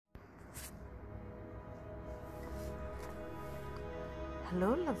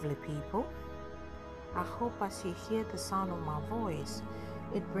Hello, lovely people. I hope as you hear the sound of my voice,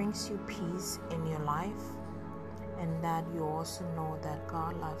 it brings you peace in your life and that you also know that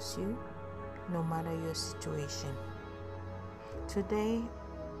God loves you no matter your situation. Today,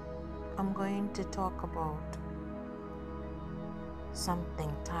 I'm going to talk about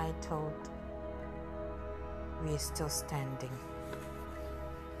something titled, "We are still standing."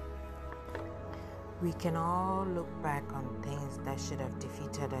 We can all look back on things that should have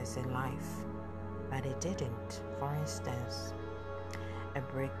defeated us in life, but it didn't. For instance, a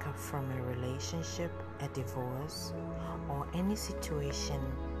breakup from a relationship, a divorce, or any situation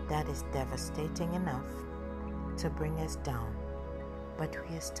that is devastating enough to bring us down, but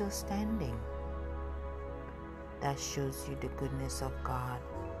we are still standing. That shows you the goodness of God.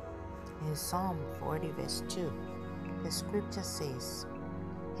 In Psalm 40 verse 2, the scripture says,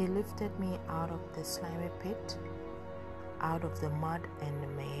 "He lifted me out of the slimy pit, out of the mud and the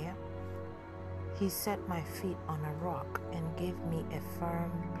mire. He set my feet on a rock and gave me a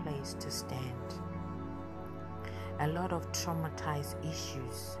firm place to stand." A lot of traumatized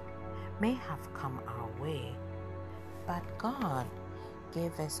issues may have come our way, but God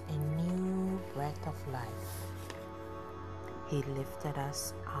gave us a new breath of life. He lifted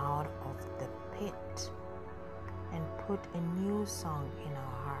us out of the pit and put a new song in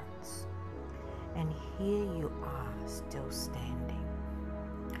our hearts. And here you are still standing.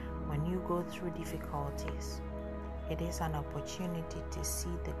 When you go through difficulties, it is an opportunity to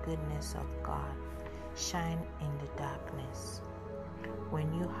see the goodness of God shine in the darkness.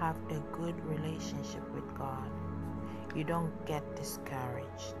 When you have a good relationship with God, you don't get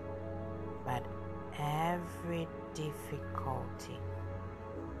discouraged, but every difficulty,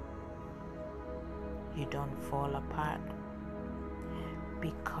 you don't fall apart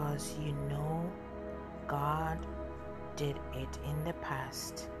because you know God did it in the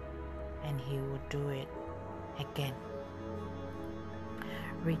past and He will do it again.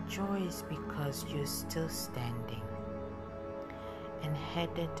 Rejoice because you're still standing and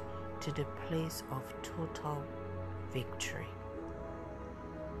headed to the place of total victory.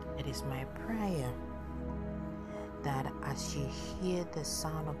 It is my prayer that as you hear the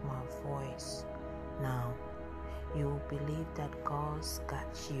sound of my voice now, you will believe that God's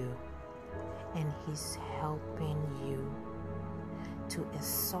got you and He's helping you to a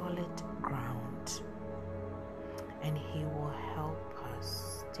solid ground, and He will help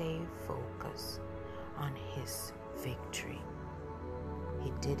us stay focused on His victory.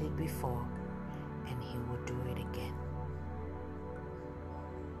 He did it before and He will do it again.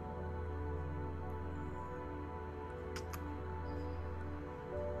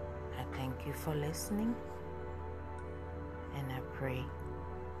 I thank you for listening, and I pray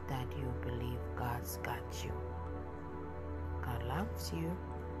that you believe God's got you. God loves you.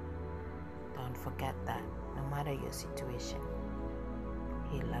 Don't forget that. No matter your situation,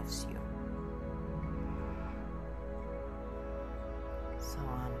 He loves you. So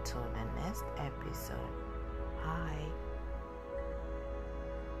until the next episode, bye.